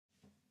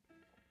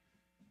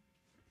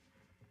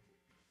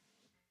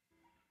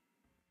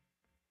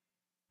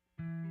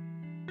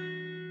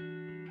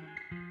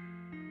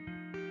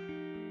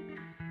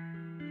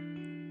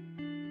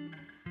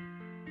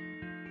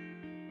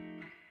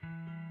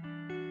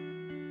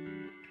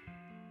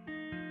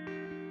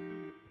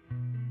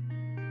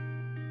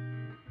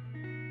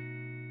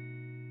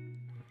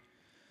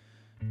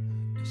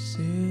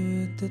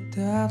See the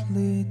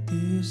deadly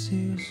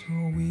disease,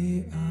 or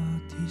we are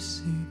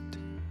deceived.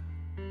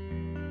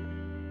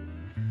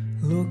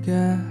 Look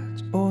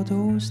at all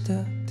those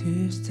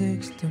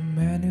statistics, the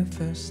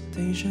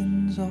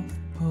manifestations of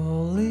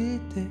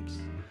politics.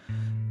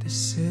 They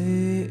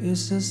say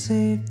it's a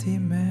safety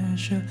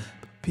measure,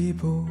 but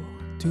people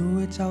do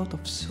it out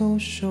of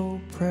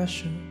social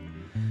pressure.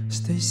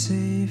 Stay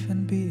safe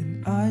and be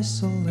in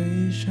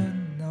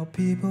isolation. Now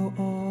people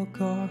all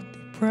got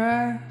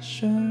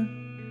depression.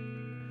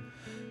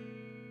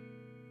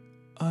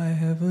 I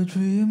have a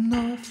dream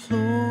of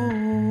Florida,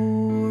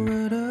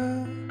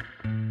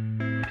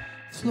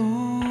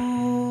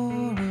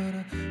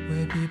 Florida,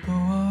 where people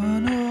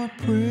are not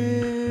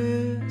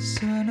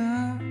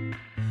prisoner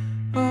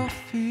of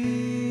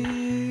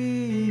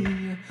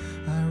fear.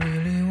 I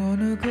really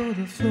wanna go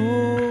to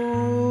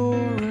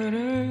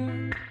Florida,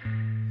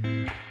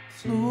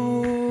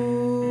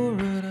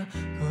 Florida,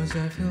 'cause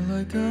I feel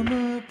like I'm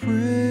a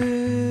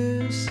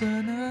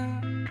prisoner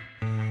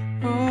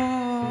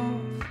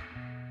of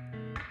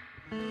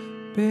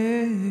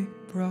Big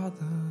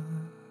Brother.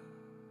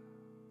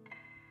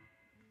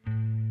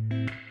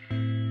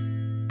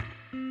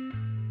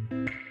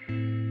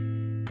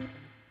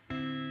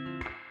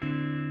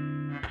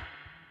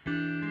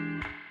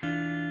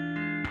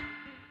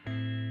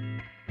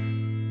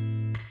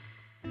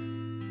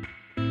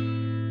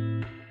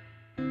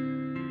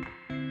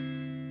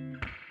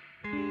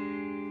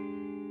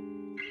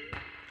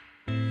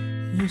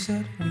 You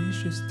said we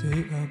should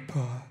stay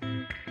apart,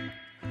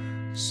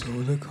 so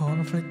the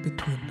conflict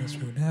between us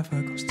will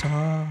never go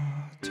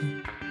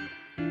started.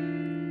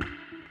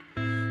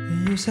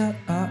 You said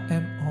I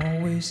am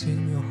always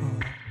in your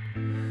heart,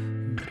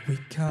 but we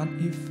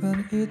can't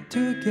even eat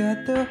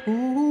together.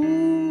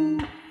 Ooh.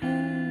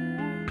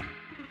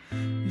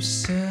 You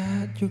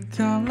said you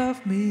can't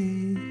love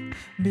me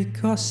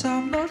because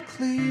I'm not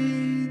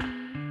clean.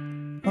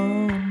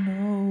 Oh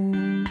no.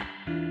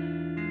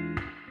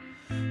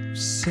 You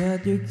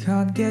said you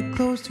can't get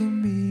close to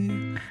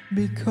me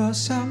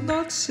because I'm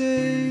not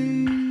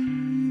safe.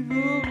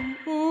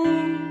 Oh.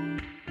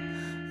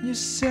 You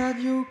said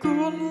you're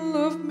gonna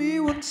love me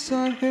once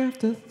I have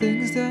the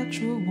things that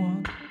you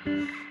want.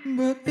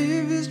 But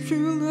if it's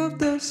true love,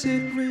 does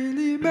it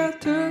really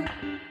matter?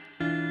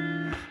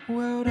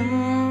 Well, I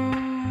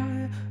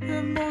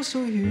am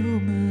also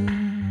human.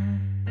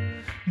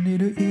 Need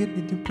to eat,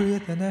 need to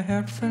breathe, and I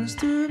have friends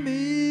to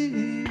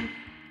me.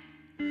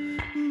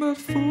 But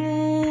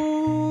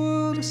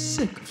for the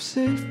sake of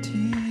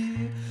safety,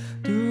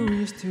 do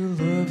we still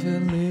love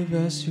and live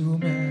as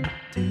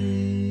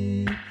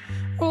humanity?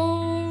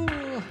 Oh,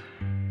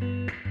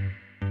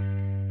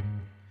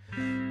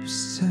 you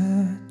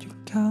said you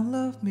can't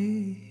love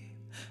me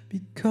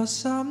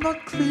because I'm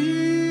not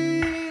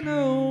clean.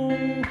 Oh,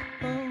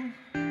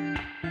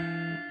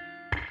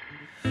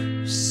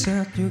 you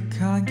said you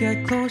can't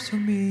get close to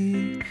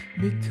me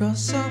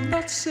because I'm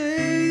not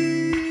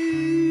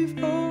safe.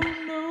 Oh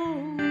no.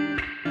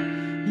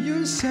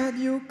 You said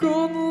you're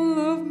gonna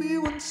love me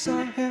once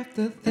I have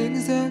the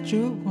things that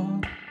you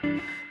want.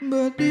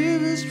 But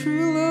if it's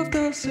true love,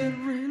 does it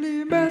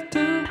really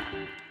matter?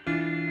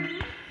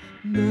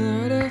 Da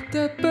da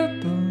da da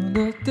da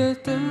da da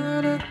da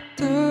da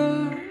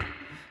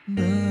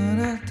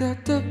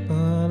da da da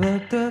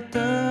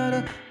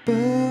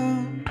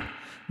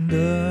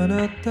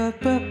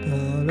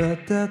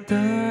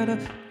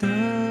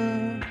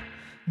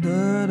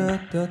da da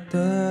da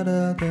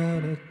da da.